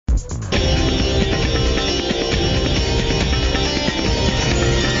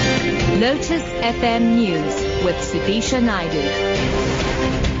Lotus FM News with Sudisha Naidu.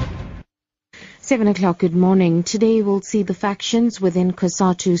 7 o'clock, good morning. Today we'll see the factions within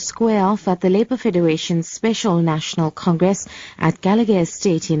COSATU square off at the Labour Federation's Special National Congress at Gallagher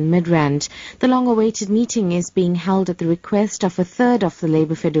Estate in Midrand. The long-awaited meeting is being held at the request of a third of the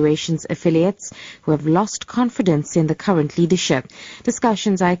Labour Federation's affiliates who have lost confidence in the current leadership.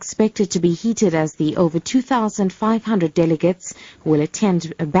 Discussions are expected to be heated as the over 2,500 delegates who will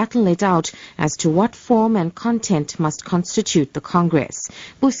attend battle it out as to what form and content must constitute the Congress.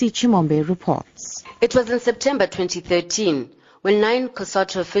 Busi Chimombe reports. It was in September 2013 when 9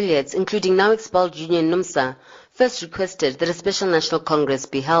 COSATU affiliates, including now expelled Union NUMSA, first requested that a special national congress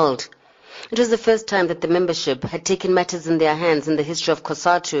be held. It was the first time that the membership had taken matters in their hands in the history of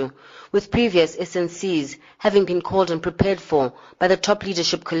COSATU, with previous SNCs having been called and prepared for by the top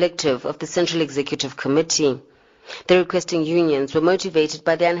leadership collective of the Central Executive Committee. The requesting unions were motivated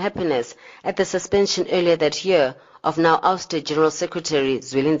by their unhappiness at the suspension earlier that year of now ousted General Secretary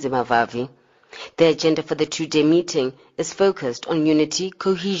Zwelinzima Vavi. The agenda for the two-day meeting is focused on unity,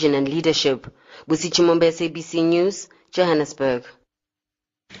 cohesion and leadership. Busi Chimombe, SABC News, Johannesburg.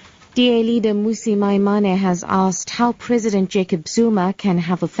 DA leader Mmusi Maimane has asked how President Jacob Zuma can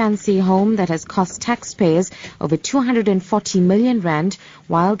have a fancy home that has cost taxpayers over 240 million rand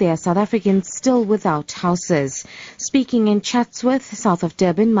while there are South Africans still without houses. Speaking in Chatsworth, south of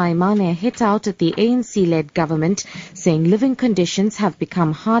Durban, Maimane hit out at the ANC-led government, saying living conditions have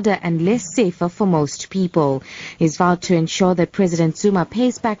become harder and less safer for most people. He's vowed to ensure that President Zuma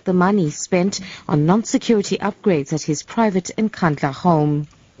pays back the money spent on non-security upgrades at his private Nkandla home.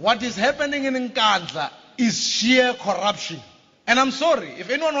 What is happening in Nkandla is sheer corruption. And I'm sorry,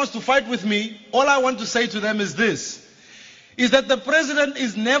 if anyone wants to fight with me, all I want to say to them is this, is that the president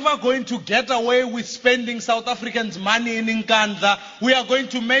is never going to get away with spending South Africans' money in Nkandla. We are going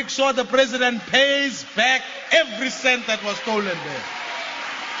to make sure the president pays back every cent that was stolen there.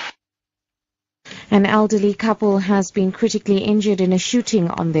 An elderly couple has been critically injured in a shooting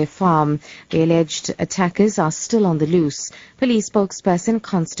on their farm. The alleged attackers are still on the loose. Police spokesperson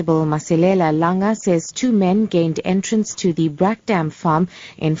Constable Masilela Langa says 2 men gained entrance to the Brackdam farm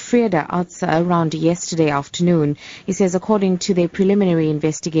in Vrede around yesterday afternoon. He says according to their preliminary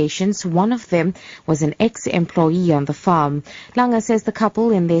investigations, one of them was an ex-employee on the farm. Langa says the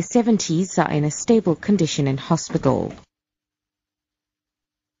couple in their 70s are in a stable condition in hospital.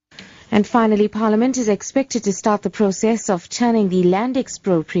 And finally, Parliament is expected to start the process of turning the Land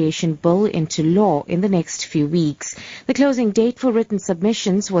Expropriation Bill into law in the next few weeks. The closing date for written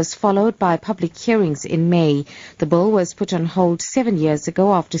submissions was followed by public hearings in May. The bill was put on hold 7 years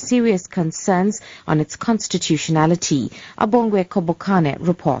ago after serious concerns on its constitutionality. Abongwe Kobokane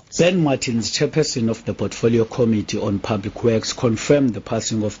reports. Ben Martins, chairperson of the Portfolio Committee on Public Works, confirmed the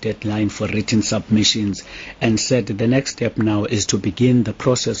passing of deadline for written submissions and said the next step now is to begin the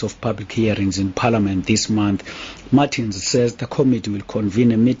process of public hearings in Parliament this month. Martins says the committee will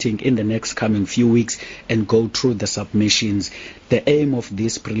convene a meeting in the next coming few weeks and go through the submissions. The aim of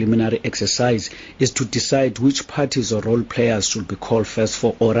this preliminary exercise is to decide which parties or role players should be called first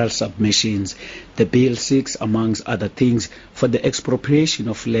for oral submissions. The bill seeks, amongst other things, for the expropriation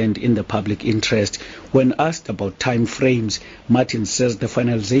of land in the public interest. When asked about time frames, Martins says the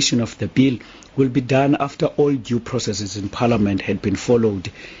finalization of the bill will be done after all due processes in Parliament had been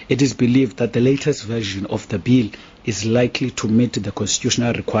followed. It is believed that the latest version of the bill is likely to meet the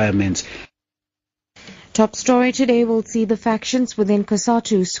constitutional requirements. Top story today will see the factions within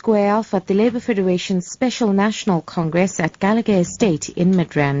COSATU square off at the Labour Federation's Special National Congress at Gallagher Estate in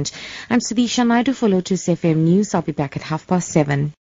Midrand. I'm Sudisha Naidu for Lotus FM News. I'll be back at 7:30.